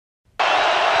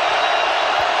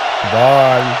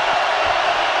ball.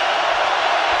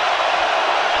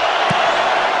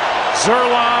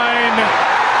 Zuerlein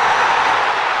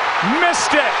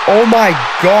missed it. Oh my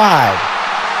God.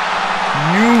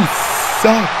 You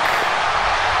suck.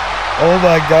 Oh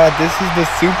my God, this is the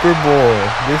Super Bowl.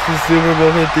 This is Super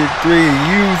Bowl 53.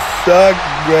 You suck,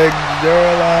 Greg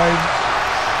Zuerlein.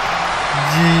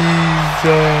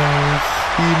 Jesus.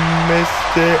 He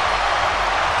missed it.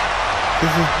 This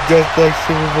is just like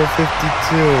Super Bowl 52.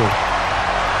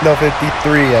 No,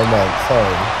 53 I meant.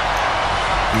 Sorry.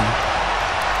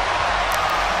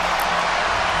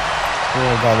 Oh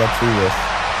my God, let's see this.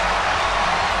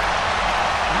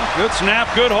 Good snap,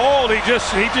 good hold. He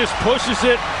just pushes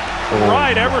it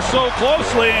right ever so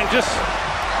closely and just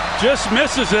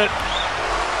misses it.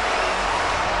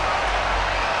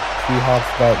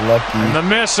 Seahawks got lucky. And the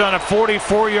miss on a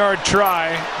 44-yard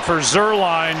try for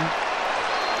Zuerlein,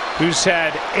 who's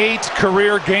had 8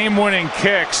 career game-winning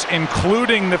kicks,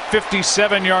 including the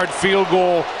 57-yard field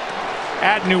goal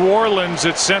at New Orleans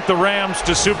that sent the Rams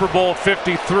to Super Bowl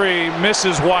 53.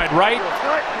 Misses wide right,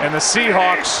 and the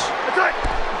Seahawks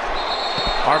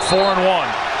are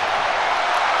 4-1.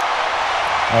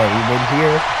 All right, we've been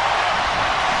here.